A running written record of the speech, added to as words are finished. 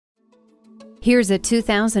Here's a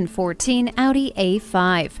 2014 Audi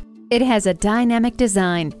A5. It has a dynamic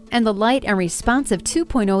design, and the light and responsive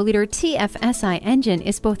 2.0-liter TFSI engine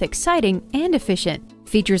is both exciting and efficient.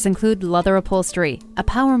 Features include leather upholstery, a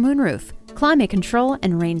power moonroof, climate control,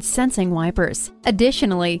 and rain-sensing wipers.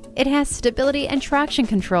 Additionally, it has stability and traction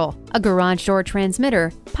control, a garage door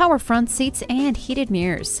transmitter, power front seats, and heated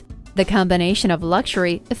mirrors. The combination of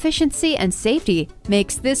luxury, efficiency, and safety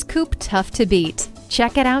makes this coupe tough to beat.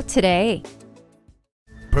 Check it out today.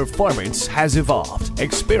 Performance has evolved.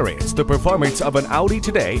 Experience the performance of an Audi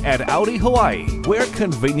today at Audi Hawaii. We're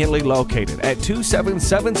conveniently located at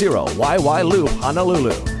 2770 YY Loop,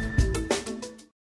 Honolulu.